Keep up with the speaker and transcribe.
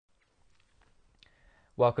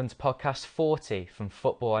Welcome to podcast 40 from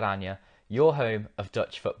Football Oranje, your home of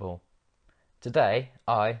Dutch football. Today,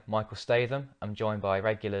 I, Michael Statham, am joined by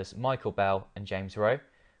regulars Michael Bell and James Rowe,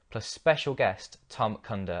 plus special guest Tom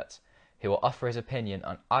Kundert, who will offer his opinion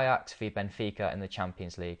on Ajax v Benfica in the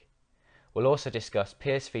Champions League. We'll also discuss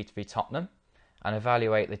PSV v Tottenham and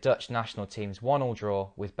evaluate the Dutch national team's 1-1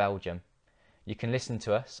 draw with Belgium. You can listen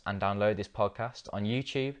to us and download this podcast on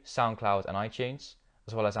YouTube, SoundCloud and iTunes,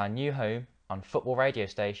 as well as our new home on football radio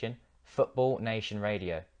station, Football Nation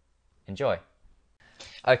Radio. Enjoy.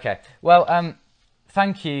 Okay, well,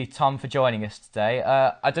 thank you, Tom, for joining us today.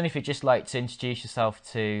 I don't know if you'd just like to introduce yourself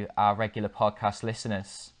to our regular podcast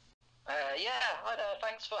listeners. Hi there,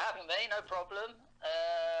 thanks for having me, no problem.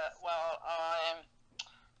 I'm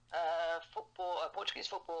a Portuguese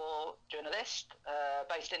football journalist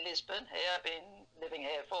based in Lisbon here. I've been living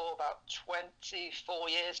here for about 24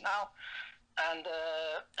 years now. And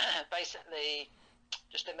basically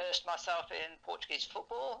just immersed myself in Portuguese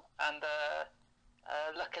football, and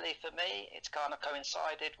luckily for me it's kind of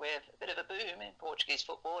coincided with a bit of a boom in Portuguese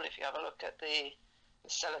football. If you have a look at the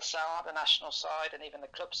Seleção, the national side, and even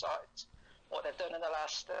the club sides, what they've done in the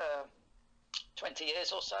last 20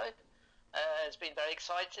 years or so has been very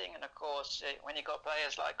exciting. And of course, when you've got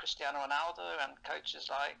players like Cristiano Ronaldo and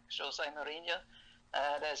coaches like Jose Mourinho,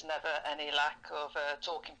 there's never any lack of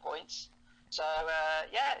talking points. So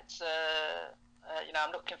it's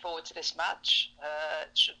I'm looking forward to this match.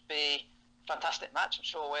 It should be a fantastic match. I'm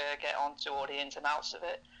sure we'll get on to all the ins and outs of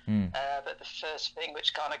it. But the first thing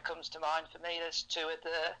which kind of comes to mind for me is two of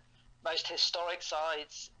the most historic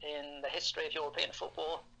sides in the history of European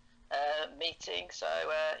football meeting. So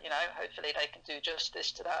hopefully they can do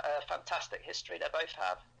justice to that fantastic history they both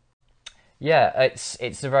have. Yeah,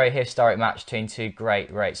 it's a very historic match between two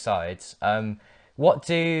great sides. What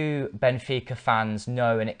do Benfica fans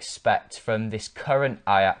know and expect from this current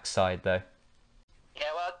Ajax side, though?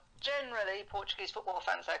 Yeah, well, generally Portuguese football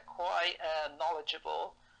fans are quite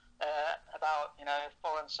knowledgeable about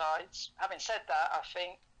foreign sides. Having said that, I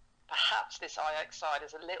think perhaps this Ajax side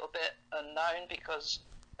is a little bit unknown because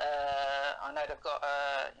I know they've got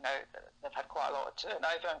they've had quite a lot of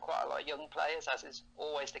turnover and quite a lot of young players, as is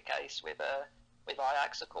always the case with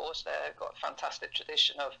Ajax. Of course, they've got a fantastic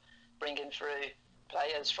tradition of bringing through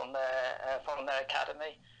players from their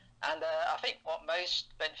academy, and I think what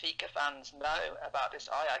most Benfica fans know about this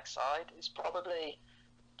Ajax side is probably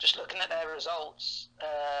just looking at their results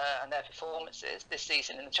and their performances this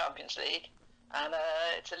season in the Champions League, and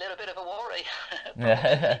it's a little bit of a worry from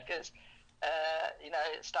Benfica's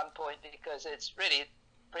standpoint, because it's really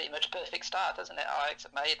pretty much perfect start, doesn't it? Ajax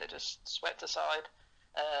have made, they just swept aside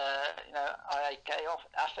AEK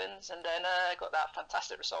Athens, and then got that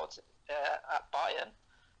fantastic result at Bayern.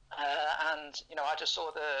 I just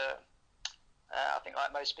saw I think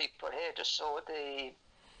like most people here, just saw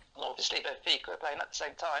obviously Benfica were playing at the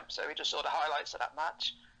same time, so we just saw the highlights of that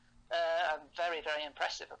match. Very, very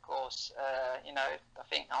impressive, of course. I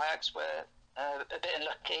think Ajax were a bit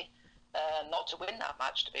unlucky not to win that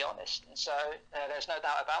match, to be honest. And so there's no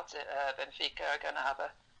doubt about it. Benfica are going to have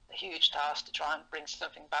a huge task to try and bring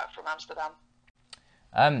something back from Amsterdam.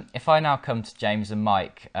 If I now come to James and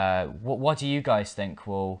Mike, what do you guys think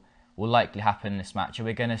will likely happen in this match? Are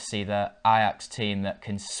we going to see the Ajax team that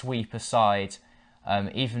can sweep aside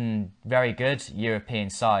even very good European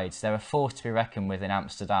sides? They're a force to be reckoned with in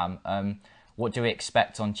Amsterdam. What do we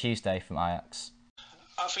expect on Tuesday from Ajax?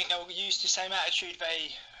 I think they'll use the same attitude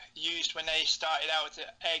they used when they started out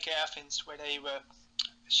at AEK Athens, where they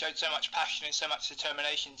showed so much passion and so much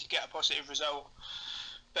determination to get a positive result.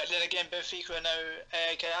 But then again, Benfica are no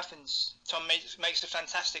AEK Athens. Tom makes a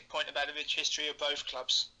fantastic point about the rich history of both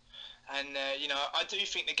clubs. And, I do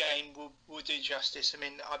think the game will do justice. I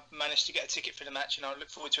mean, I managed to get a ticket for the match, and I look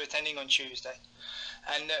forward to attending on Tuesday.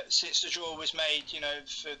 And since the draw was made,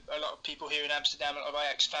 for a lot of people here in Amsterdam, a lot of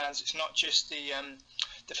Ajax fans, it's not just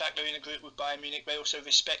the fact they're in a group with Bayern Munich, they also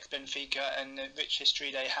respect Benfica and the rich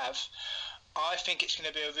history they have. I think it's going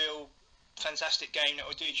to be a real fantastic game that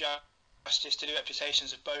will do justice to the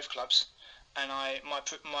reputations of both clubs. And my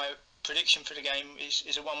prediction for the game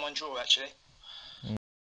is a 1-1 draw, actually.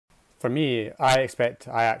 For me, I expect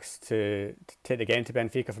Ajax to take the game to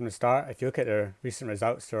Benfica from the start. If you look at their recent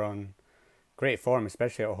results, they're on great form,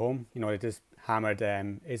 especially at home. They just hammered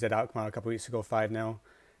AZ Alkmaar a couple of weeks ago 5-0.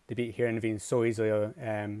 They beat Heerenveen so easily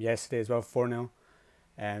yesterday as well, 4-0.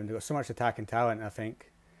 They've got so much attacking talent. I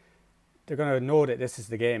think they're going to know that this is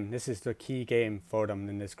the game. This is the key game for them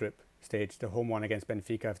in this group stage, the home one against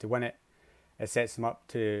Benfica. If they win it, it sets them up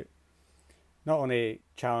to not only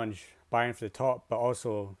challenge Bayern for the top, but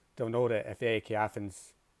also they'll know that if AEK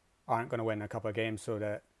Athens aren't going to win a couple of games, so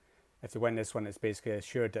that if they win this one, it's basically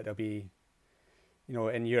assured that they'll be,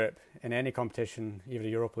 in Europe, in any competition, either the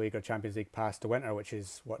Europa League or Champions League past the winter, which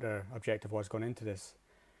is what their objective was going into this.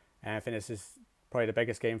 And I think this is probably the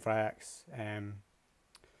biggest game for Ajax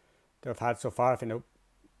they've had so far. I think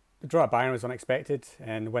the draw at Bayern was unexpected,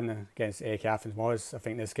 and the win against AEK Athens was. I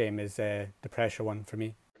think this game is the pressure one for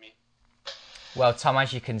me. Well, Tom,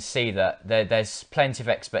 as you can see, that there's plenty of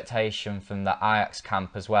expectation from the Ajax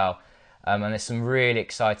camp as well. And there's some really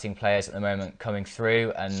exciting players at the moment coming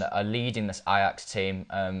through and are leading this Ajax team.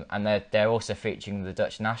 And they're also featuring the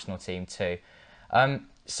Dutch national team too.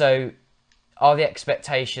 So are the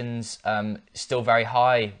expectations still very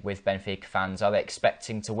high with Benfica fans? Are they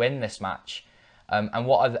expecting to win this match? And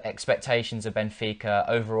what are the expectations of Benfica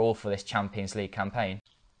overall for this Champions League campaign?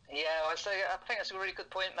 Yeah, I think that's a really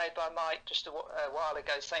good point made by Mike just a while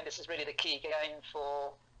ago, saying this is really the key game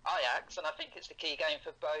for Ajax, and I think it's the key game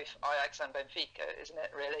for both Ajax and Benfica, isn't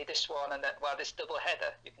it, really? This one and this double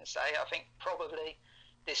header, you can say. I think probably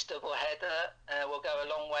this double header will go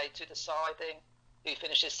a long way to deciding who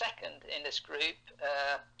finishes second in this group.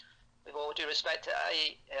 With all due respect to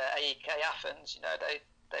AEK Athens,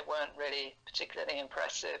 they weren't really particularly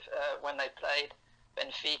impressive when they played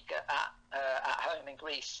Benfica at home in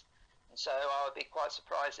Greece, and so I would be quite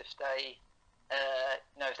surprised if they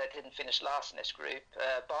if they didn't finish last in this group.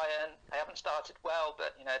 Bayern, they haven't started well,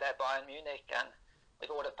 but they're Bayern Munich, and with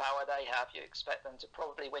all the power they have, you expect them to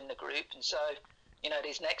probably win the group. And so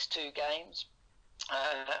these next two games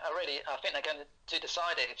I think they're going to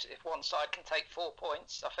decide it. If one side can take 4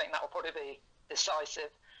 points, I think that will probably be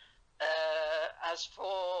decisive. As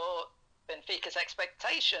for Benfica's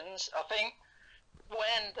expectations, I think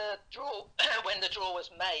when the draw was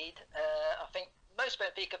made, I think most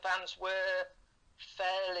Benfica fans were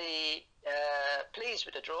fairly pleased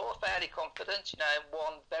with the draw, fairly confident.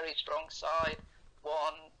 One very strong side,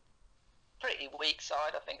 one pretty weak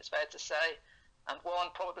side, I think it's fair to say, and one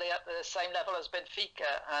probably at the same level as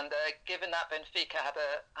Benfica. And given that Benfica had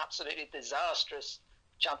an absolutely disastrous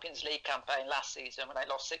Champions League campaign last season when they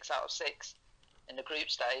lost 6 out of 6 in the group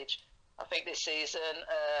stage, I think this season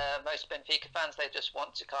most Benfica fans, they just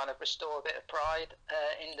want to kind of restore a bit of pride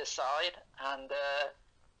in the side, and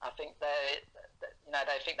I think they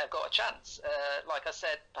think they've got a chance. Like I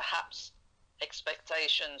said, perhaps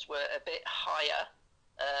expectations were a bit higher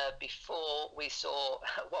before we saw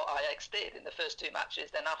what Ajax did in the first 2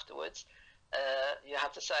 matches. Then afterwards, you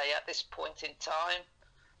have to say at this point in time,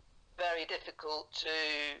 very difficult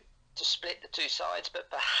to split the two sides, but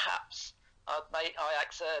perhaps I'd make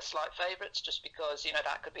Ajax slight favourites, just because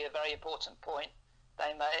that could be a very important point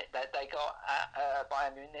they got at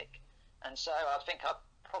Bayern Munich, and so I think I'd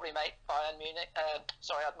probably make I'd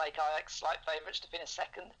make Ajax slight favourites to finish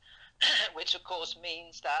second, which of course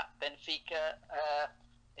means that Benfica,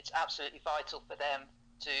 it's absolutely vital for them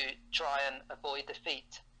to try and avoid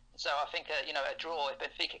defeat. So I think a draw, if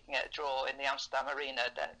Benfica can get a draw in the Amsterdam Arena,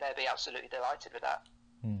 they'll be absolutely delighted with that.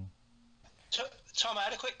 So, Tom, I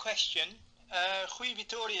had a quick question. Rui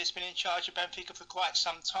Vitória has been in charge of Benfica for quite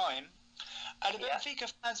some time. Are the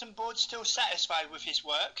Benfica fans and board still satisfied with his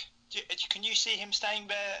work? Can you see him staying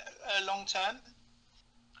there long term?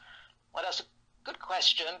 Well, that's a good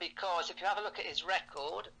question, because if you have a look at his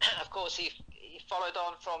record, of course he followed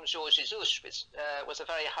on from Jorge Jesus, which was a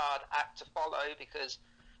very hard act to follow, because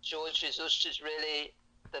Jorge Jesus is really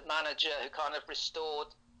the manager who kind of restored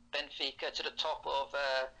Benfica to the top of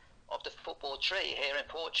the football tree here in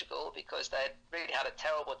Portugal, because they really had a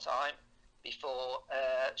terrible time before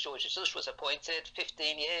Jorge Jesus was appointed.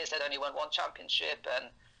 15 years, they'd only won 1 championship, and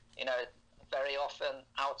very often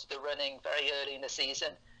out of the running very early in the season.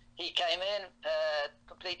 He came in,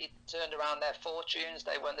 completely turned around their fortunes.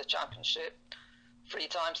 They won the championship 3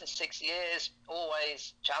 times in 6 years,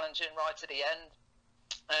 always challenging right to the end.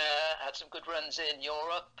 Had some good runs in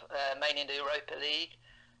Europe, mainly in the Europa League.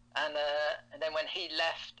 And then when he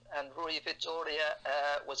left and Rui Vitória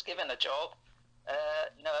was given a job,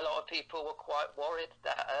 a lot of people were quite worried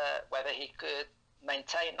that whether he could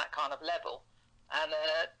maintain that kind of level. And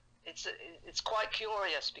it's quite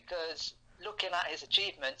curious, because looking at his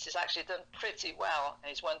achievements, he's actually done pretty well.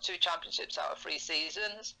 He's won 2 championships out of 3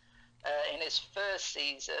 seasons. In his first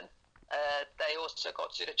season, they also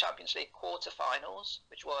got to the Champions League quarterfinals,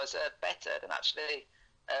 which was better than actually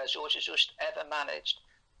Jorge Jesus ever managed.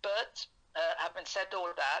 But having said all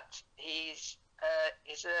that, he's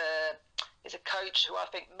a coach who I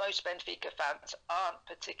think most Benfica fans aren't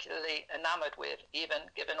particularly enamoured with, even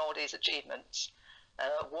given all these achievements.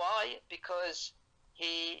 Why? Because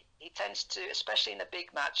he tends to, especially in the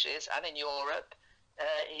big matches and in Europe,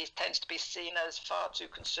 he tends to be seen as far too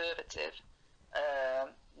conservative,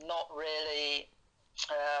 not really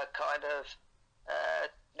kind of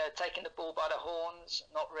taking the ball by the horns,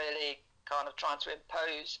 not really kind of trying to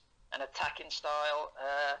impose an attacking style,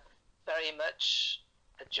 very much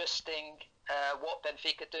adjusting what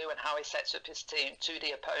Benfica do and how he sets up his team to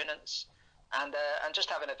the opponents, and just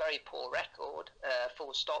having a very poor record,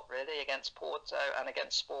 full stop really, against Porto and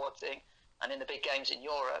against Sporting and in the big games in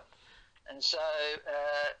Europe. And so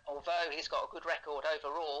although he's got a good record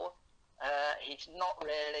overall, he's not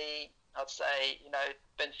really, I'd say,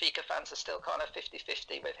 Benfica fans are still kind of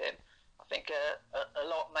 50-50 with him. I think a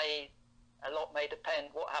lot may depend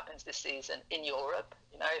what happens this season in Europe.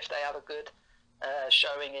 If they have a good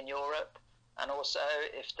showing in Europe, and also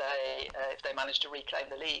if they manage to reclaim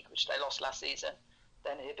the league, which they lost last season,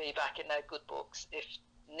 then he'll be back in their good books. If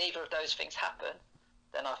neither of those things happen,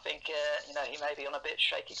 then I think he may be on a bit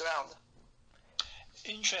shaky ground.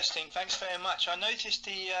 Interesting. Thanks very much. I noticed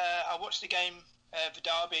I watched the game, the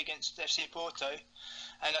derby against FC Porto,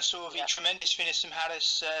 and I saw the tremendous finish from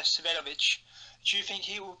Haris Severovic. Do you think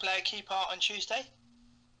he will play a key part on Tuesday?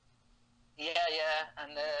 Yeah.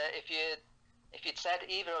 And if you'd said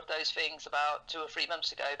either of those things about 2 or 3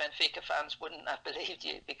 months ago, Benfica fans wouldn't have believed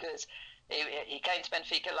you, because he came to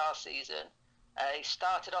Benfica last season. He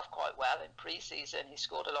started off quite well in pre-season. He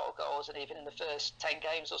scored a lot of goals, and even in the first 10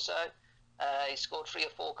 games or so, he scored 3 or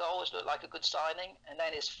 4 goals, looked like a good signing, and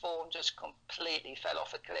then his form just completely fell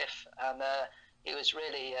off a cliff, and he was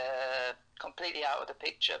really completely out of the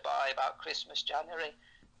picture by about Christmas, January.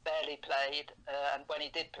 Barely played, and when he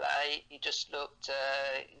did play, he just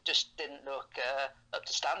didn't look up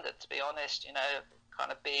to standard, to be honest.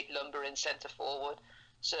 Kind of big, lumbering centre forward,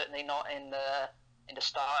 certainly not in the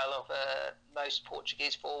style of most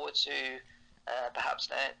Portuguese forwards who perhaps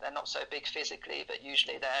they're not so big physically, but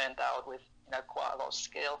usually they're endowed with quite a lot of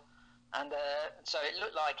skill. And so it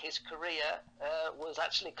looked like his career was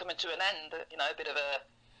actually coming to an end. A bit of a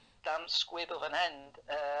damp squib of an end,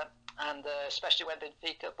 and especially when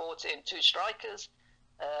Benfica brought in 2 strikers,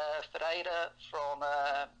 Ferreira from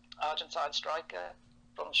Argentine striker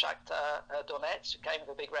from Shakhtar Donetsk, who came with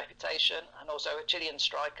a big reputation, and also a Chilean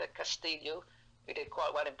striker, Castillo, who did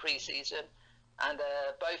quite well in pre-season. And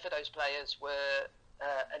both of those players were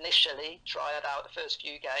initially tried out the first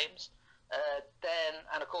few games.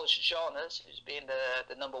 And of course, Jonas, who's been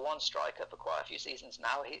the number 1 striker for quite a few seasons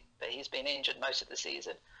now, but he's been injured most of the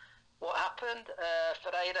season. What happened?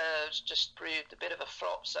 Ferreira's just proved a bit of a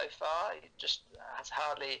flop so far. He just has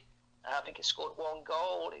hardly, I think he scored 1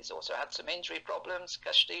 goal. He's also had some injury problems.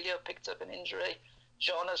 Castillo picked up an injury.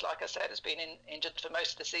 Jonas, like I said, has been injured for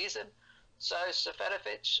most of the season. So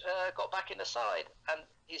Seferovic got back in the side, and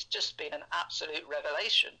he's just been an absolute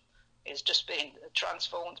revelation. He's just been a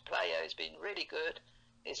transformed player. He's been really good.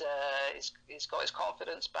 He's got his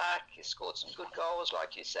confidence back. He's scored some good goals,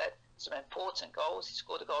 like you said, some important goals. He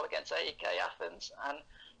scored a goal against AEK Athens, and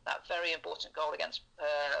that very important goal against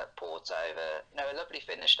Porto. A lovely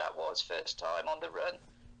finish that was, first time on the run,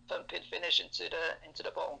 thumping finish into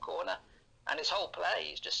the bottom corner. And his whole play,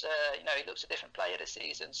 he's just he looks a different player this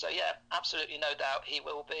season. So yeah, absolutely no doubt he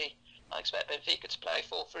will be. I expect Benfica to play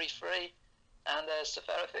 4-3-3, and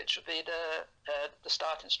Seferovic will be the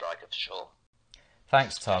starting striker for sure.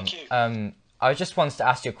 Thanks, Tom. Thank you. I just wanted to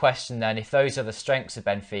ask you a question then. If those are the strengths of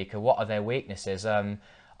Benfica, what are their weaknesses? Are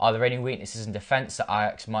there any weaknesses in defence that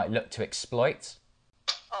Ajax might look to exploit?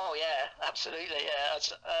 Oh yeah, absolutely. Yeah,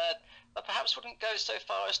 I perhaps wouldn't go so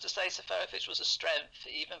far as to say Seferovic was a strength,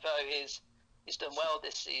 even though he's done well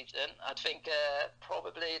this season. I think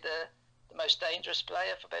probably the most dangerous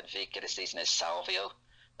player for Benfica this season is Salvio.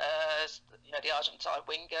 The Argentine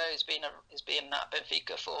winger has been at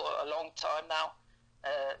Benfica for a long time now.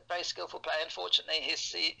 Very skillful player. Unfortunately,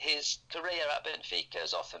 his career at Benfica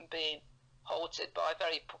has often been halted by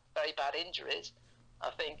very very bad injuries. I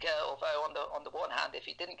think, although on the one hand, if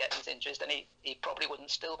he didn't get these injuries, then he probably wouldn't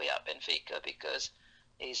still be at Benfica, because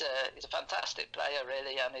he's a fantastic player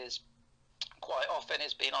really, and is quite often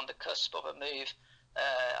has been on the cusp of a move.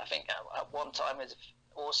 I think at one time was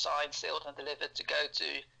all signed, sealed, and delivered to go to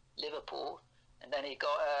Liverpool. And then he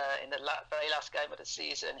got in the very last game of the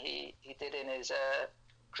season, he did in his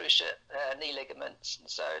cruciate knee ligaments, and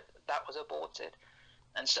so that was aborted.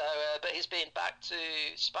 And so, but he's been back to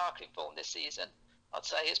sparkling form this season. I'd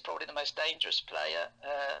say he's probably the most dangerous player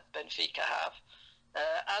Benfica have.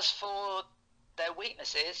 As for their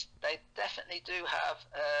weaknesses, they definitely do have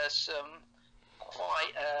some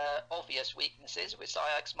quite obvious weaknesses, which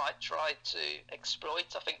Ajax might try to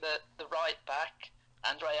exploit. I think that the right back,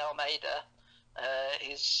 Andre Almeida,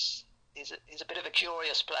 he's a bit of a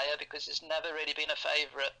curious player because he's never really been a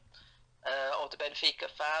favourite of the Benfica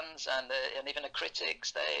fans and even the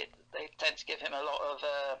critics. They tend to give him a lot of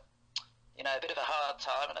a bit of a hard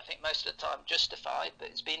time, and I think most of the time justified. But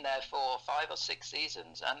he's been there for 5 or 6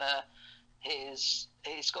 seasons, and he's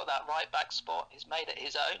got that right back spot. He's made it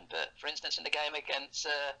his own. But for instance, in the game against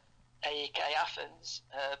AEK Athens,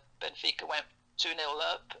 Benfica went 2-0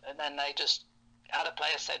 up, and then they just had a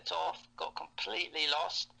player sent off, got completely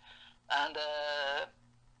lost, and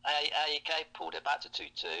AEK pulled it back to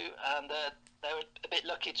 2-2, and they were a bit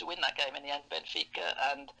lucky to win that game in the end, Benfica.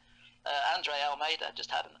 And Andre Almeida just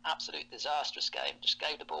had an absolute disastrous game, just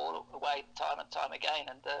gave the ball away time and time again,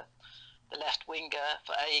 and the left winger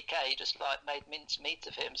for AEK just made mincemeat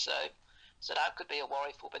of him. So that could be a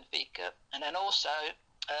worry for Benfica. And then also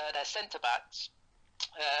their centre backs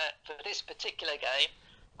for this particular game,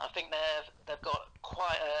 I think they've got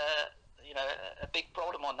quite a big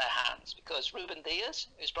problem on their hands, because Ruben Diaz,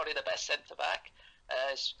 who's probably the best centre back,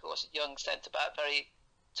 is of course a young centre back, very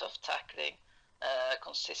tough tackling,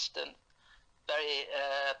 consistent, very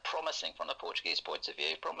promising from the Portuguese point of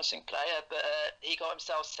view, promising player, but he got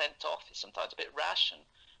himself sent off. He's sometimes a bit rash and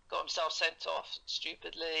got himself sent off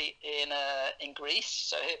stupidly in Greece,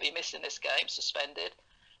 so he'll be missing this game, suspended.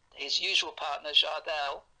 His usual partner,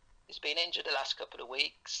 Jardel, has been injured the last couple of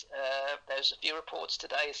weeks. There's a few reports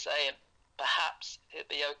today saying perhaps he'll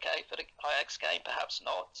be okay for the Ajax game, perhaps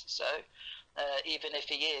not. So even if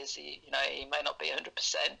he is, he may not be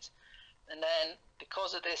 100%. And then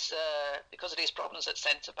because of these problems at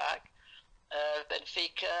centre back,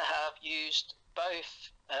 Benfica have used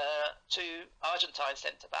both 2 Argentine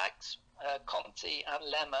centre backs, Conti and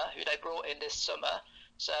Lemmer, who they brought in this summer.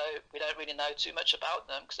 So we don't really know too much about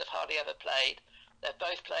them because they've hardly ever played. They've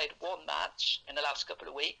both played 1 match in the last couple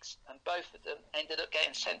of weeks, and both of them ended up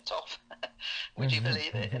getting sent off. Would you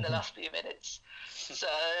believe it? In the last few minutes. So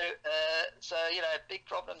big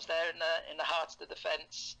problems there in the heart of the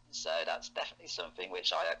defence. So that's definitely something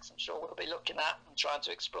which Ajax, I'm sure, will be looking at and trying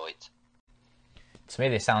to exploit. To me,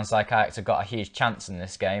 this sounds like Ajax have got a huge chance in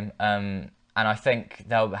this game, and I think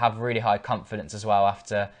they'll have really high confidence as well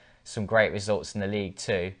after some great results in the league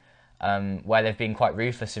too. Where they've been quite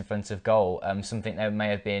ruthless in front of goal, something they may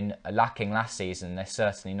have been lacking last season. They're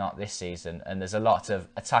certainly not this season, and there's a lot of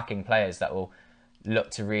attacking players that will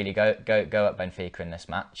look to really go at Benfica in this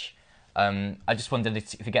match. I just wondered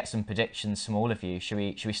if we get some predictions from all of you. Should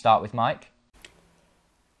we start with Mike?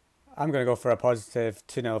 I'm going to go for a positive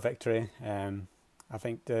 2-0 victory. I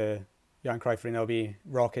think the Johan Cruyff Arena will be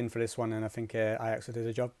rocking for this one, and I think Ajax will do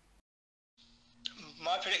the job.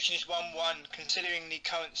 My prediction is 1-1, considering the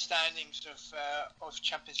current standings of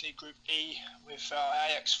Champions League Group E, with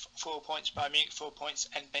Ajax 4 points, Bayern Munich 4 points,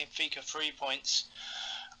 and Benfica 3 points.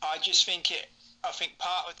 I think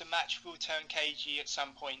part of the match will turn cagey at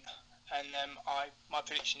some point, and my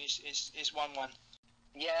prediction is 1-1.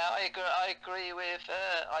 Yeah, I agree with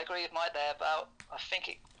Mike there about. I think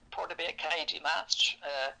it probably be a cagey match.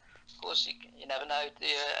 Of course, you never know,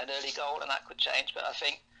 an early goal and that could change, but I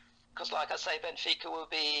think. Because, like I say, Benfica will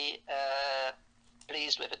be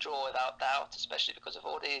pleased with a draw without doubt, especially because of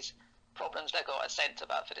all these problems they've got at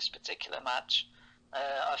centre-back for this particular match.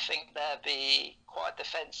 I think they'll be quite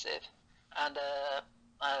defensive, and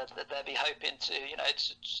they'll be hoping to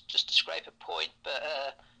just to scrape a point. But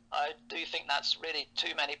I do think that's really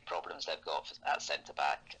too many problems they've got at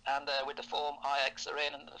centre-back. And with the form Ajax are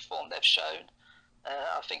in and the form they've shown,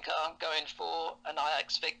 I think I'm going for an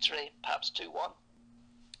Ajax victory, perhaps 2-1.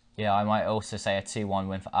 Yeah, I might also say a 2-1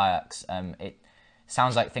 win for Ajax. It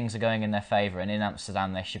sounds like things are going in their favour, and in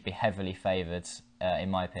Amsterdam they should be heavily favoured,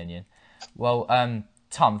 in my opinion. Well,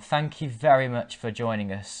 Tom, thank you very much for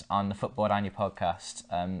joining us on the Football Daniel podcast.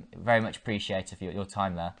 Very much appreciated for your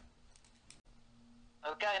time there.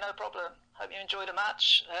 Okay, no problem. Hope you enjoy the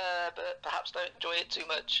match, but perhaps don't enjoy it too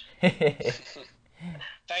much.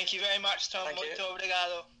 Thank you very much, Tom. Muito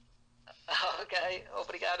obrigado. Okay,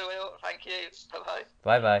 obrigado, Will. Thank you. Bye-bye.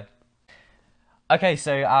 Bye-bye. Okay,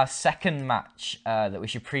 so our second match that we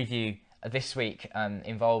should preview this week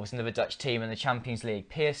involves another Dutch team in the Champions League,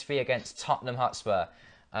 PSV against Tottenham Hotspur.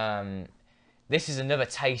 This is another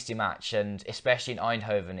tasty match, and especially in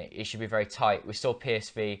Eindhoven, it should be very tight. We saw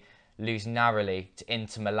PSV lose narrowly to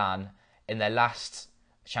Inter Milan in their last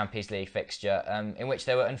Champions League fixture, in which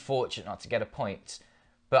they were unfortunate not to get a point.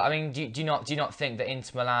 But I mean, do you not think that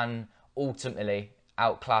Inter Milan ultimately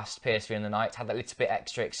outclassed PSV in the night, had that little bit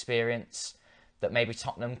extra experience that maybe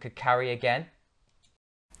Tottenham could carry again?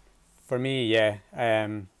 For me, yeah.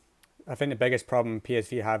 I think the biggest problem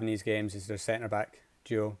PSV have in these games is their centre-back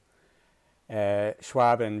duo.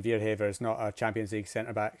 Schwab and Vierhever is not a Champions League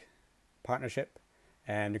centre-back partnership.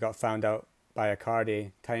 And they got found out by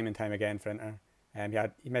Icardi time and time again for Inter.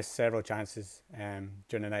 He missed several chances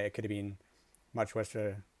during the night. It could have been much worse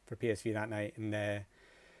for PSV that night. And I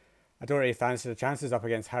don't really fancy the chances up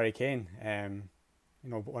against Harry Kane.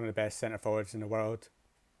 One of the best centre forwards in the world.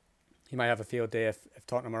 He might have a field day if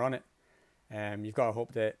Tottenham are on it. You've got to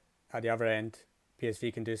hope that at the other end,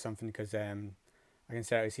 PSV can do something, because I can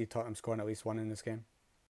certainly see Tottenham scoring at least one in this game.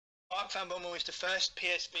 Mark van Bommel is the first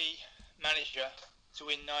PSV manager to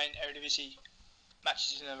win 9 Eredivisie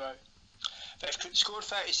matches in a row. They've scored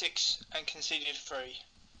 36 and conceded 3.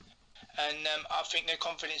 And I think their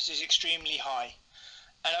confidence is extremely high.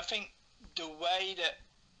 And I think the way that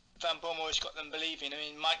Van Bommel has got them believing,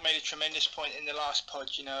 Mike made a tremendous point in the last pod,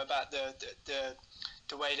 about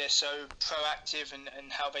the way they're so proactive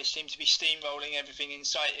and how they seem to be steamrolling everything in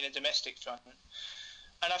sight in a domestic front.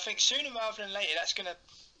 And I think sooner rather than later that's going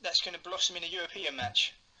to blossom in a European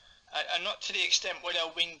match. And not to the extent where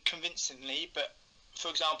they'll win convincingly, but for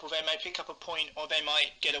example, they may pick up a point or they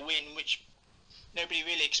might get a win which nobody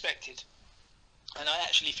really expected. And I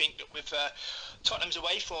actually think that with Tottenham's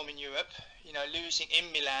away form in Europe, losing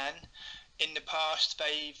in Milan, in the past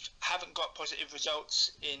they haven't got positive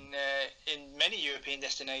results in many European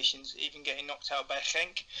destinations, even getting knocked out by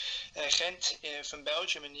Gent from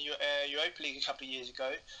Belgium in the Europa League a couple of years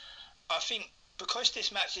ago. I think because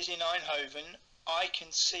this match is in Eindhoven, I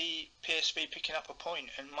can see PSV picking up a point,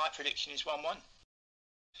 and my prediction is 1-1.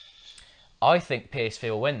 I think PSV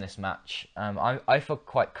will win this match. I feel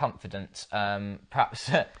quite confident. Perhaps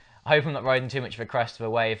I hope I'm not riding too much of a crest of a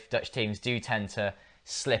wave. Dutch teams do tend to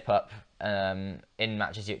slip up in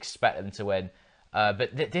matches you expect them to win.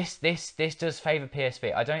 But this does favour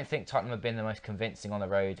PSV. I don't think Tottenham have been the most convincing on the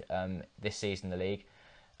road this season in the league.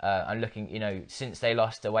 I'm looking, since they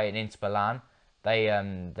lost away in Inter Milan,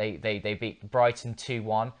 they beat Brighton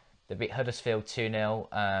 2-1. They beat Huddersfield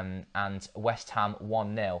 2-0 and West Ham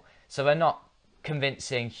 1-0. So they're not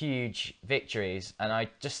convincing huge victories, and I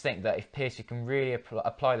just think that if PSV can really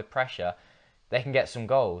apply the pressure, they can get some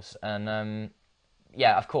goals. And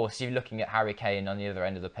of course, you're looking at Harry Kane on the other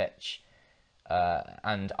end of the pitch,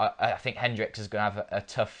 and I think Hendricks is going to have a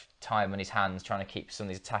tough time on his hands trying to keep some of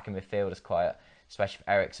these attacking midfielders quiet, especially if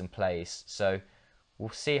Eriksen plays. So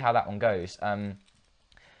we'll see how that one goes.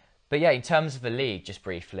 But yeah, in terms of the league, just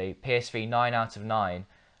briefly, PSV 9 out of 9.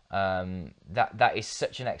 That is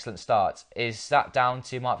such an excellent start. Is that down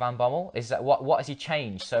to Mark van Bommel? Is that what has he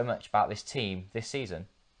changed so much about this team this season?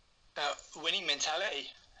 Winning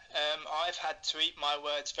mentality. I've had to eat my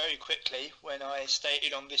words very quickly when I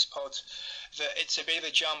stated on this pod that it's a bit of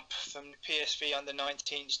a jump from the PSV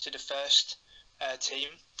under-19s to the first team,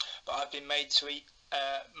 but I've been made to eat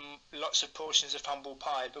lots of portions of humble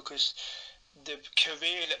pie, because the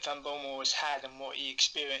career that Van Bommel has had and what he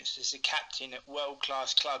experienced as a captain at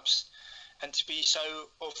world-class clubs, and to be so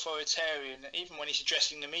authoritarian, even when he's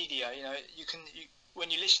addressing the media,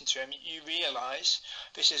 when you listen to him, you realise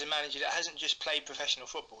this is a manager that hasn't just played professional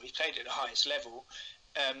football. He's played at the highest level,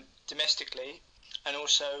 domestically, and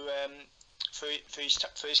also for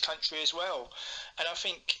his country as well. And I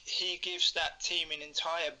think he gives that team an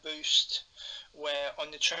entire boost, where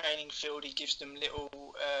on the training field he gives them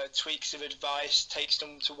little tweaks of advice, takes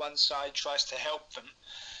them to one side, tries to help them.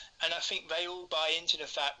 And I think they all buy into the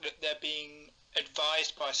fact that they're being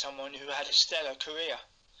advised by someone who had a stellar career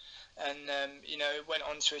and went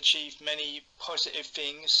on to achieve many positive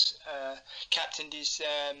things, captained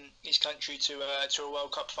his country to a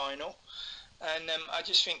World Cup final. And I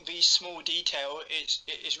just think these small detail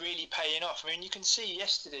is really paying off. You can see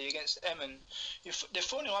yesterday against Emmen, they're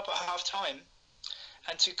 4-0 up at half time,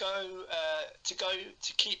 and to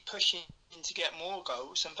keep pushing to get more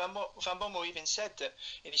goals. And Van Bommel even said that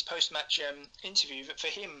in his post-match interview that for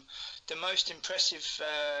him the most impressive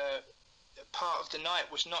part of the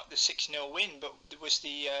night was not the 6-0 win, but it was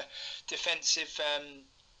the defensive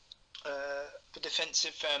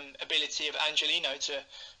ability of Angelino to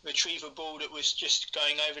retrieve a ball that was just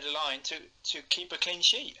going over the line to keep a clean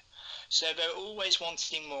sheet. So they're always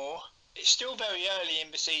wanting more. It's still very early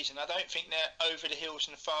in the season. I don't think they're over the hills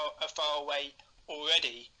and far away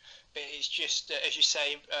already. But it's just, as you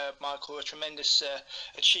say, Michael, a tremendous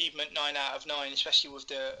achievement, 9 out of 9, especially with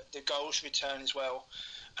the goals return as well.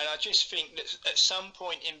 And I just think that at some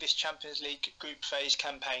point in this Champions League group phase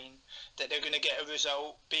campaign, that they're going to get a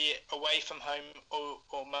result, be it away from home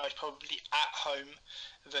or most probably at home,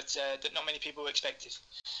 that not many people expected.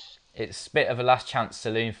 It's a bit of a last chance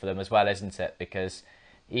saloon for them as well, isn't it? Because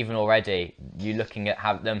even already, you're looking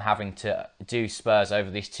at them having to do Spurs over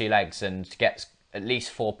these 2 legs and to get at least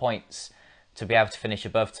 4 points to be able to finish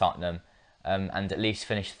above Tottenham and at least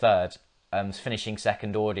finish third. finishing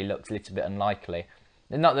second already looks a little bit unlikely.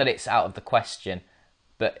 Not that it's out of the question,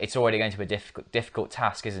 but it's already going to be a difficult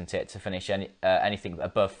task, isn't it, to finish anything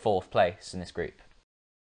above fourth place in this group?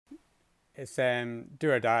 It's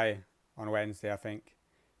do or die on Wednesday, I think,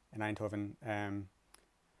 in Eindhoven.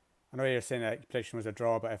 I know you're saying that your prediction was a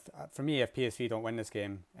draw, but for me, if PSV don't win this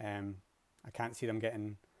game, I can't see them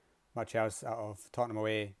getting much else out of Tottenham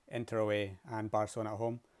away, Inter away, and Barcelona at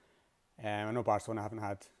home. I know Barcelona haven't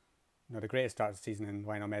had the greatest start to the season, and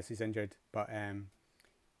Lionel Messi's injured, but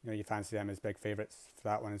you fancy them as big favourites for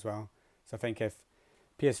that one as well. So I think if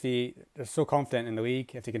PSV, they're so confident in the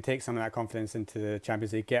league, if they can take some of that confidence into the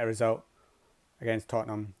Champions League, get a result against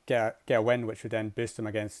Tottenham, get a win, which would then boost them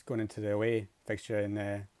against going into the away fixture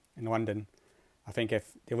in London. I think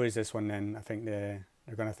if they lose this one, then I think they're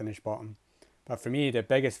going to finish bottom. But for me, the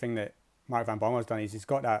biggest thing that Mark Van Bommel's done is he's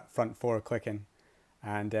got that front four clicking,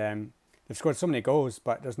 and they've scored so many goals,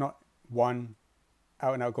 but there's not one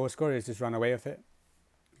out-and-out goal scorer who's just run away with it.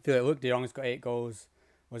 I feel like Luke de Jong's got 8 goals,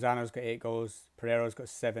 Lozano's got 8 goals, Pereiro's got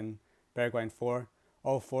 7, Bergwijn 4.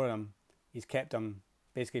 All 4 of them, he's kept them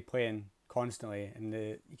basically playing constantly, and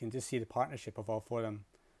you can just see the partnership of all 4 of them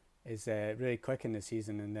is really clicking this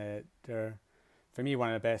season, and they're, for me, one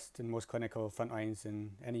of the best and most clinical front lines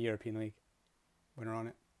in any European league when they're on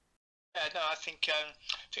it. Yeah, no, I think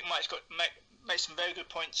Mike's made some very good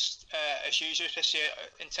points as usual, especially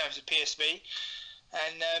in terms of PSV.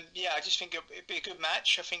 And I just think it'd be a good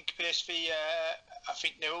match. I think PSV, I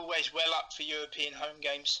think they're always well up for European home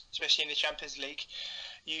games, especially in the Champions League.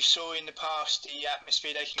 You saw in the past the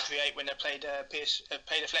atmosphere they can create when they played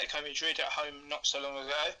Atletico Madrid at home not so long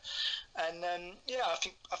ago. And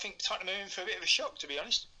I think Tottenham are in for a bit of a shock, to be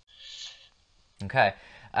honest. Okay.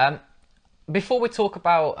 Before we talk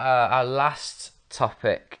about our last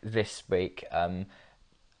topic this week,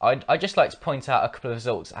 I'd just like to point out a couple of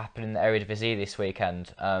results that happened in the Eredivisie this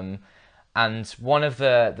weekend. And one of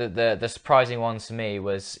the surprising ones to me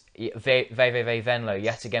was VVV Venlo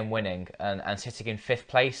yet again winning and sitting in 5th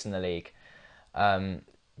place in the league.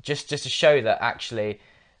 Just to show that actually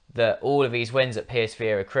that all of these wins at PSV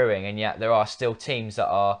are accruing, and yet there are still teams that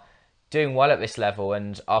are doing well at this level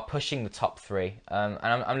and are pushing the top 3. And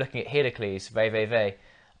I'm looking at Heracles, VVV,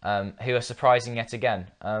 who are surprising yet again.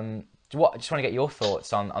 I just want to get your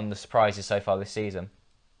thoughts on the surprises so far this season.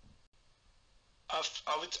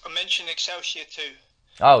 I would mention Excelsior too.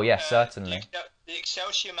 Oh yes, certainly. The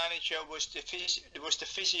Excelsior manager was the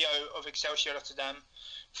physio of Excelsior Rotterdam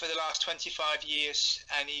for the last 25 years,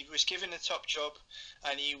 and he was given the top job,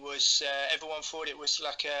 and he was everyone thought it was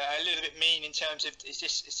like a little bit mean in terms of is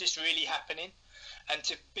this really happening? And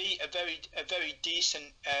to beat a very decent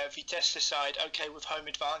Vitesse side, okay, with home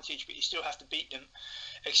advantage, but you still have to beat them.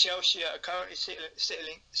 Excelsior are currently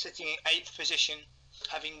sitting in 8th position,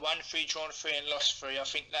 having won 3, drawn 3 and lost 3. I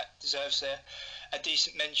think that deserves a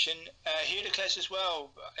decent mention. Heracles as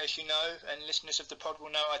well, as you know, and listeners of the pod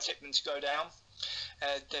will know, I tipped them to go down.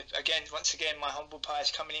 Once again, my humble pie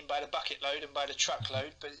is coming in by the bucket load and by the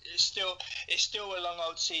truckload, but it's still a long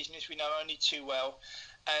old season, as we know only too well.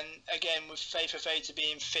 And again, with VVV to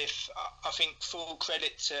be in 5th, I think full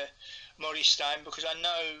credit to Maurice Stein, because I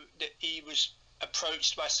know that he was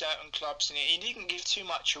approached by certain clubs and he didn't give too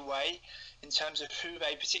much away in terms of who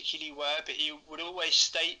they particularly were, but he would always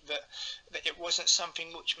state that it wasn't something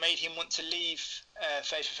which made him want to leave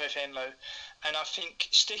VVV Venlo. And I think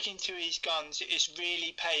sticking to his guns is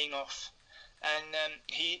really paying off. And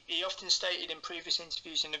he often stated in previous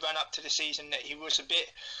interviews in the run-up to the season that he was a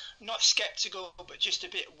bit, not sceptical, but just a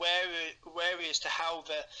bit wary as to how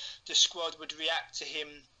the squad would react to him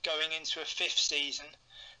going into a 5th season.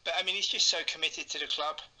 But I mean, he's just so committed to the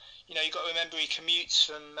club. You know, you've got to remember he commutes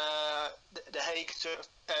from The Hague to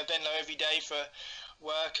Venlo every day for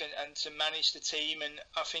work and to manage the team. And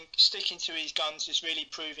I think sticking to his guns is really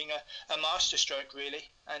proving a masterstroke, really.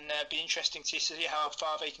 And it'd be interesting to see how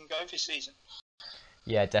far they can go this season.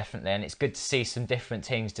 Yeah, definitely. And it's good to see some different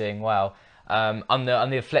teams doing well. On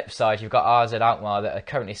the flip side, you've got AZ Alkmaar that are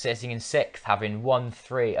currently sitting in 6th, having won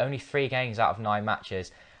only 3 games out of 9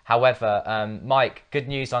 matches. However, Mike, good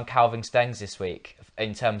news on Calvin Stengs this week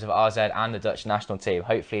in terms of AZ and the Dutch national team.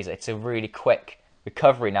 Hopefully it's a really quick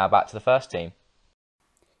recovery now back to the first team.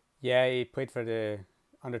 Yeah, he played for the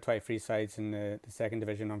under-23 sides in the 2nd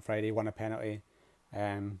division on Friday, won a penalty.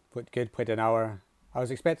 Looked good, played an hour. I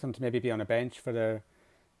was expecting him to maybe be on a bench for the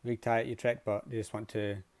league tie at Utrecht, but they just want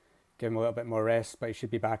to give him a little bit more rest. But he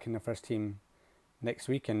should be back in the first team next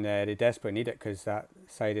week, and they desperately need it because that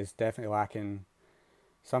side is definitely lacking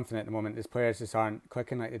something at the moment. These players just aren't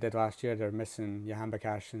clicking like they did last year. They're missing Johan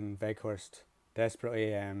Bakash and Weghorst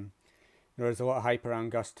desperately. there was a lot of hype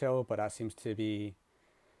around Gus Till, but that seems to be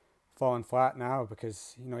falling flat now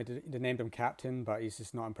because they named him captain, but he's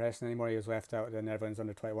just not impressing anymore. He was left out of the Netherlands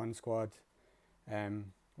under-21 squad,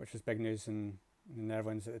 which was big news in the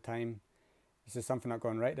Netherlands at the time. There's just something not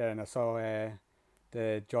going right there, and I saw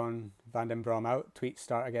the John van den Brom out tweets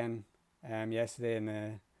start again yesterday, and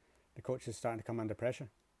the coach is starting to come under pressure.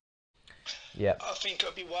 Yeah, I think it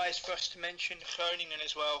would be wise for us to mention Groningen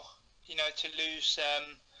as well.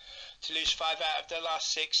 To lose 5 out of the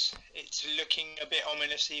last 6, it's looking a bit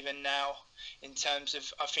ominous even now in terms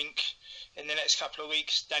of, I think in the next couple of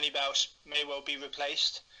weeks, Danny Buis may well be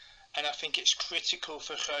replaced. And I think it's critical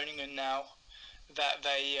for Groningen now that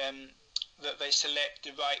they select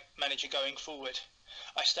the right manager going forward.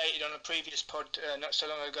 I stated on a previous pod not so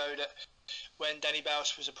long ago that when Danny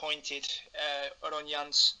Buis was appointed, Ron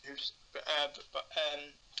Jans, who's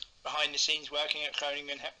behind the scenes working at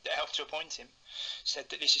Groningen, that helped to appoint him, said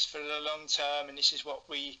that this is for the long term and this is what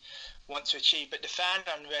we want to achieve. But the fan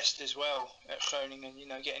unrest as well at Groningen,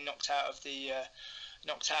 getting knocked out of the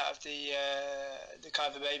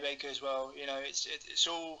Kuiper Bebeke as well. It's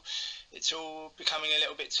all becoming a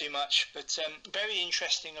little bit too much. But very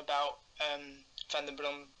interesting about Van den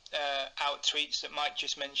Brom out tweets that Mike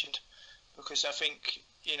just mentioned, because I think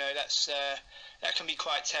that can be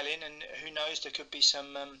quite telling, and who knows, there could be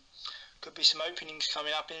some openings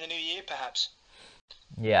coming up in the new year perhaps.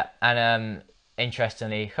 Yeah, and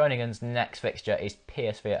interestingly, Groningen's next fixture is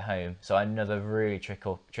PSV at home, so another really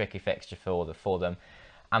tricky fixture for them.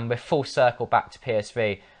 And we're full circle back to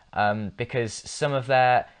PSV because some of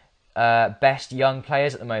their best young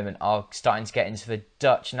players at the moment are starting to get into the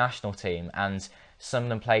Dutch national team, and some of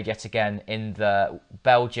them played yet again in the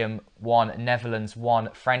Belgium 1, Netherlands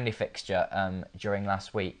 1 friendly fixture during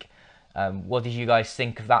last week. What did you guys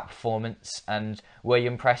think of that performance, and were you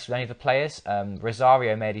impressed with any of the players?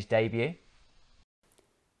 Rosario made his debut.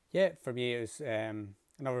 Yeah, for me it was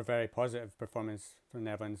another very positive performance from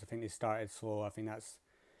the Netherlands. I think they started slow. I think it's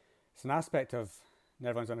an aspect of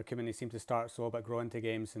Netherlands under Koeman. They seem to start slow but grow into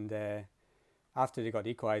games, and after they got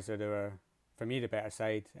the equaliser, they were, for me, the better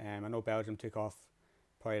side. I know Belgium took off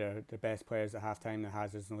probably their best players at half-time, the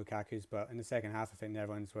Hazards and Lukaku's, but in the second half I think the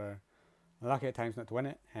Netherlands were lucky at times not to win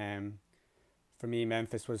it. For me,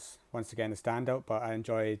 Memphis was once again a standout, but I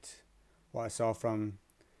enjoyed what I saw from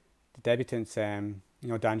the debutants.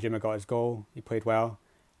 Danjuma got his goal, he played well.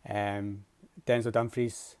 Denzel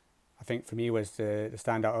Dumfries, I think for me, was the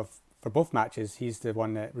standout for both matches. He's the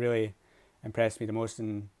one that really impressed me the most,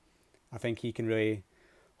 and I think he can really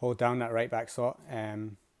hold down that right back slot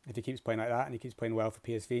if he keeps playing like that, and he keeps playing well for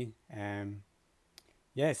PSV.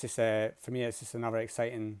 It's just for me, it's just another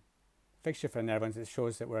exciting fixture for the Netherlands. It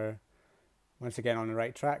shows that we're once again on the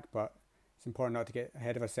right track, but it's important not to get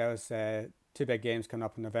ahead of ourselves. 2 big games coming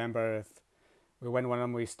up in November. If we win one of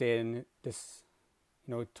them, we stay in this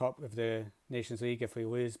top of the Nations League. If we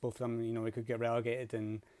lose both of them, we could get relegated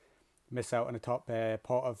and miss out on the top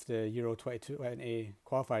pot of the Euro 2020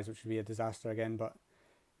 qualifiers, which would be a disaster again. But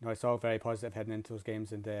it's all very positive heading into those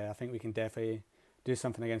games, and I think we can definitely do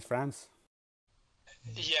something against France.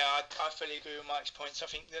 Yeah, I fully agree with Mike's points. I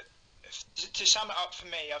think that, to sum it up for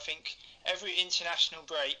me, I think every international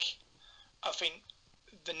break, I think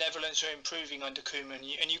the Netherlands are improving under Koeman,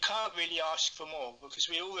 and you can't really ask for more, because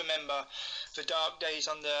we all remember the dark days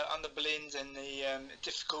under Blind and the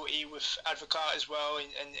difficulty with Advocaat as well,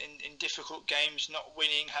 in difficult games, not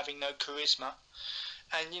winning, having no charisma.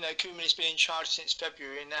 And Koeman has been in charge since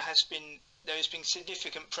February, and there has been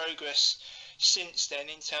significant progress since then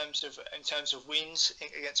in terms of wins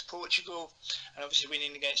against Portugal, and obviously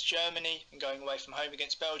winning against Germany, and going away from home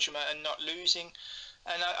against Belgium and not losing.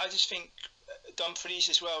 And I just think Dumfries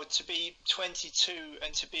as well, to be 22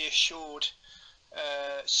 and to be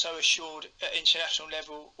so assured at international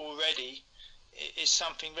level already, is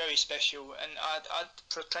something very special. And I'd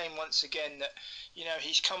proclaim once again that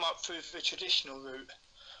he's come up through the traditional route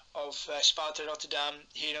of Sparta Rotterdam,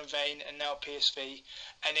 Heerenveen, and now PSV,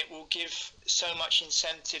 and it will give so much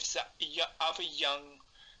incentive to other young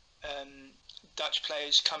Dutch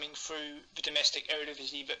players coming through the domestic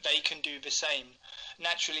Eredivisie that they can do the same.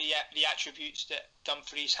 Naturally, the attributes that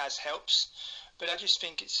Dumfries has helps, but I just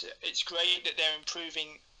think it's great that they're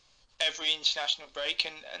improving every international break,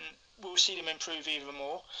 and we'll see them improve even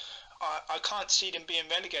more. I can't see them being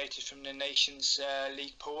relegated from the Nations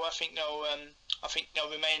League pool. I think they'll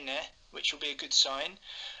remain there, which will be a good sign.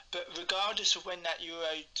 But regardless of when that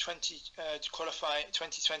Euro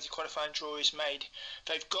 2020 qualifying draw is made,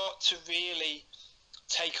 they've got to really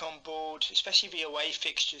take on board, especially the away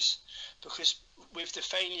fixtures, because with the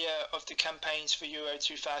failure of the campaigns for Euro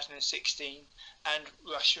 2016 and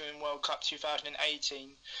Russia in World Cup 2018,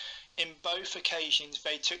 in both occasions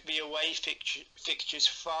they took the away fixtures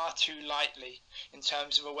far too lightly in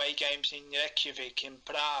terms of away games in Reykjavik, in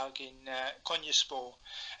Prague, in Konyaspor,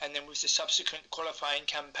 and then with the subsequent qualifying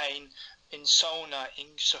campaign in Solna, in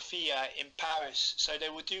Sofia, in Paris. So they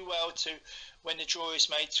will do well to, when the draw is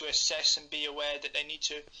made, to assess and be aware that they need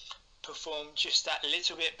to perform just that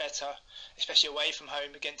little bit better, especially away from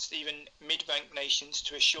home against even mid-ranked nations,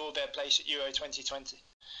 to assure their place at Euro 2020.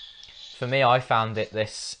 For me, I found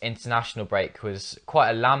this international break was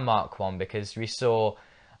quite a landmark one, because we saw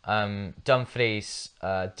Dumfries,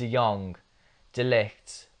 De Jong, De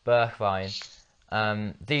Ligt, Bergwijn.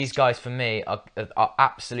 These guys, for me, are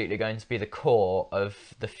absolutely going to be the core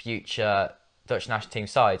of the future Dutch national team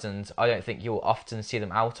sides, and I don't think you'll often see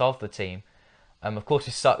them out of the team. Of course,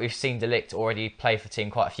 we've seen De Ligt already play for the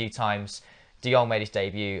team quite a few times. De Jong made his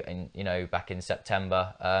debut back in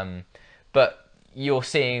September, but you're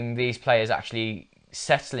seeing these players actually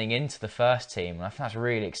settling into the first team, and I think that's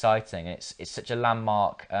really exciting. It's such a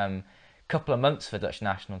landmark couple of months for the Dutch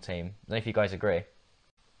national team. I don't know if you guys agree.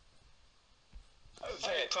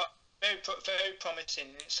 Very promising.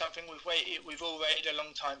 It's something we've all waited a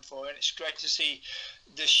long time for, and it's great to see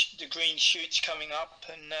the green shoots coming up,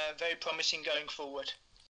 and very promising going forward.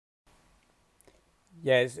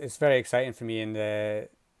 Yeah, it's very exciting for me, and the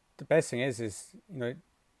best thing is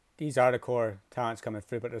these are the core talents coming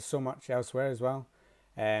through, but there's so much elsewhere as well.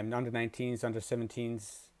 The under 19s, under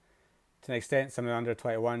 17s, to an extent, some of the under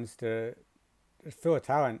 21s, they're full of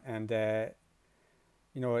talent, and a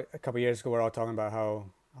couple of years ago we were all talking about how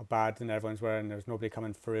bad the Netherlands were and there's nobody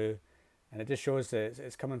coming through, and it just shows that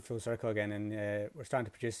it's coming full circle again, and we're starting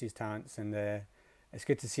to produce these talents, and it's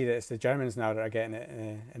good to see that it's the Germans now that are getting it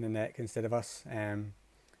in the neck instead of us.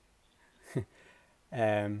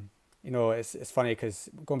 It's funny because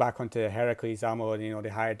going back onto Heracles Almelo, they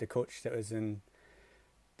hired the coach that was in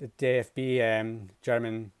the DFB,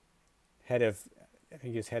 German head of, I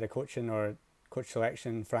think he was head of coaching or coach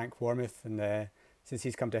selection, Frank Wormuth, and since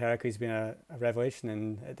he's come to Heracles, he's been a revelation,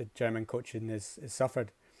 and the German coaching is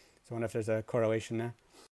suffered. So I wonder if there's a correlation there.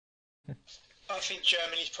 I think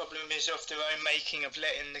Germany's problem is of their own making, of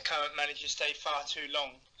letting the current manager stay far too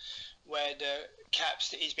long, where the caps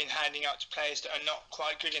that he's been handing out to players that are not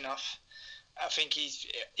quite good enough, I think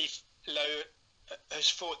Lowe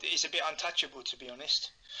has thought that he's a bit untouchable, to be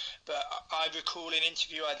honest. But I recall an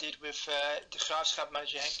interview I did with the Graafschap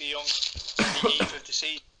manager Henk de Jong on the eve of the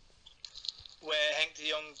season, where Henk de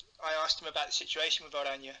Jong, I asked him about the situation with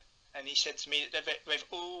Oranje, and he said to me that they've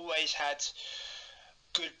always had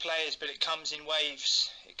good players, but it comes in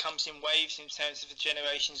waves. It comes in waves in terms of the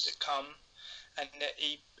generations that come, and that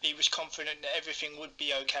he was confident that everything would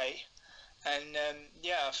be okay. And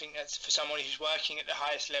I think that's for someone who's working at the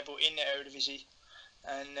highest level in the Eredivisie,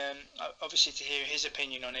 and obviously to hear his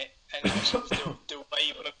opinion on it, and also the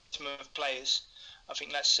way of players, I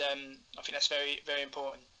think that's very, very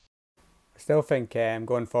important. I still think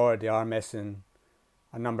going forward they are missing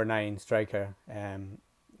a number 9 striker.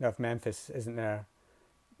 If Memphis isn't there,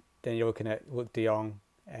 then you're looking at Luuk de Jong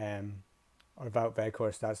or Wout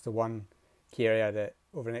Weghorst. That's the one key area that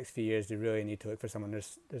over the next few years they really need to look for someone.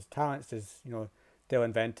 There's talents. There's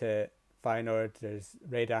Dylan Vente at Feyenoord. There's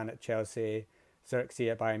Redan at Chelsea, Xerxes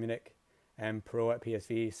at Bayern Munich, and Perrault at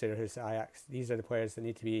PSV, Sirhus at Ajax. These are the players that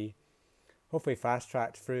need to be hopefully fast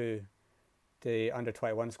tracked through the under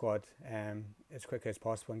 21 squad as quickly as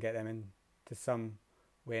possible, and get them into some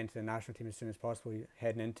way into the national team as soon as possible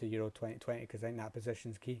heading into Euro 2020, because I think that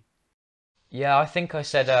position's key. Yeah, I think I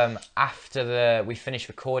said after we finished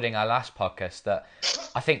recording our last podcast that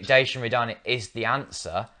I think Dejan Radonic is the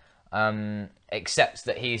answer, except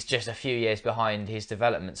that he's just a few years behind his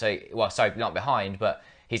development. Not behind, but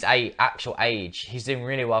his actual age. He's doing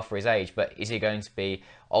really well for his age, but is he going to be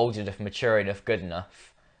old enough, mature enough, good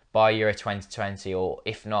enough by Euro 2020, or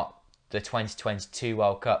if not, the 2022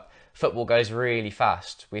 World Cup? Football goes really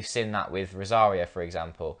fast. We've seen that with Rosario, for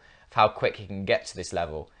example, of how quick he can get to this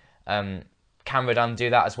level. Can Redan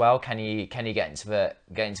do that as well? Can he get into the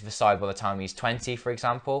side by the time he's 20, for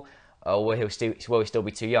example, or will he still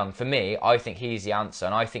be too young? For me, I think he's the answer,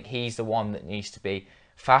 and I think he's the one that needs to be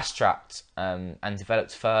fast tracked and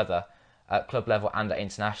developed further at club level and at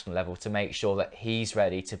international level to make sure that he's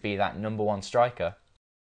ready to be that number 1 striker.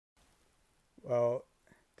 Well,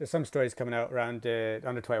 there's some stories coming out around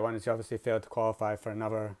under 21s. He obviously failed to qualify for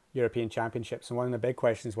another European Championships, and one of the big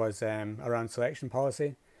questions was around selection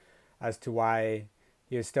policy, as to why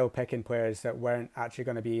he was still picking players that weren't actually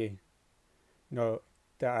going to be,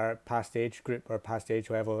 that are past age group or past age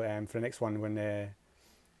level for the next one when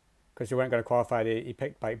because you weren't going to qualify. He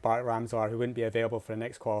picked like Bart Ramsar, who wouldn't be available for the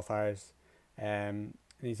next qualifiers. And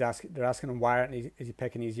they're asking him why is he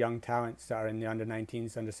picking these young talents that are in the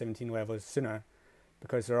under-19s, under-17 levels sooner,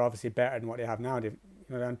 because they're obviously better than what they have now. The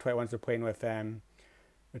under-21s are playing with Chiro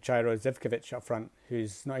Zivkovic up front,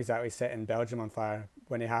 who's not exactly setting Belgium on fire,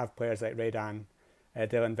 when they have players like Raydan,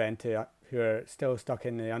 Dylan Vente, who are still stuck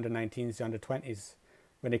in the under-19s, the under-20s,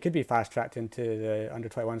 when they could be fast-tracked into the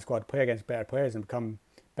under-21 squad, play against better players and become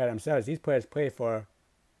better themselves. These players play for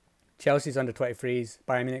Chelsea's under-23s,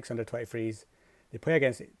 Bayern Munich's under-23s. They play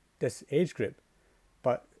against this age group,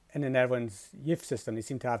 but in the Netherlands youth system, they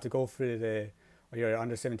seem to have to go through you're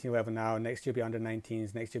under-17 level now, next year be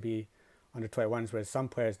under-19s, next year be under-21s, whereas some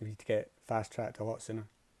players need to get fast-tracked a lot sooner.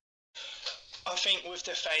 I think with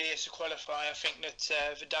the failure to qualify, I think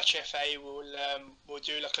that the Dutch FA will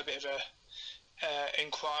do like a bit of a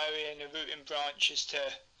inquiry and a root and branch as to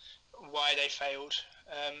why they failed.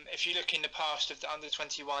 If you look in the past of the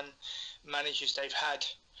under-21 managers they've had,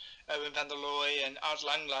 Owen van der Looy and Ard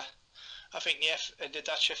Langler, I think the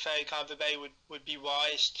Dutch FA KNVB would be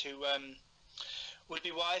wise to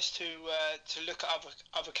look at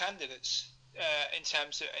other candidates in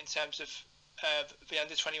terms of the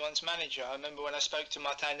under-21s manager. I remember when I spoke to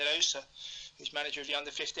Martijn de Roosa, who's manager of the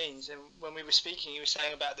under-15s, and when we were speaking, he was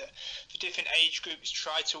saying about the different age groups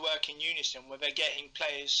try to work in unison, where they're getting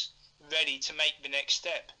players ready to make the next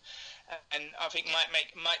step. And I think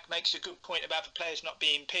Mike makes a good point about the players not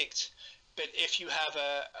being picked. But if you have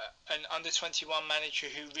an under-21 manager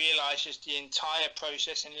who realises the entire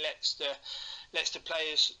process and lets the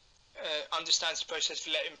players understands the process for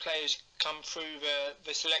letting players come through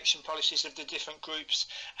the selection policies of the different groups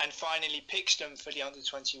and finally picks them for the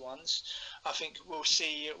under-21s, I think we'll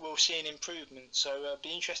see an improvement. So it'll be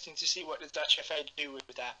interesting to see what the Dutch FA do with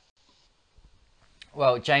that.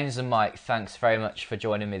 Well, James and Mike, thanks very much for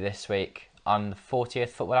joining me this week on the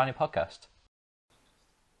 40th Football Annual podcast.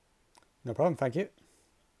 No problem, thank you.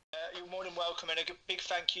 You're more than welcome, and a big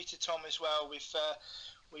thank you to Tom as well.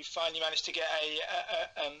 We've finally managed to get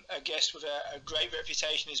a guest with a great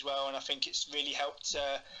reputation as well, and I think it's really helped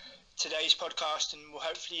today's podcast and will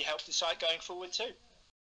hopefully help the site going forward too.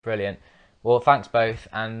 Brilliant. Well, thanks both,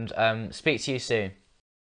 and speak to you soon.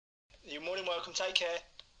 You're more than welcome. Take care.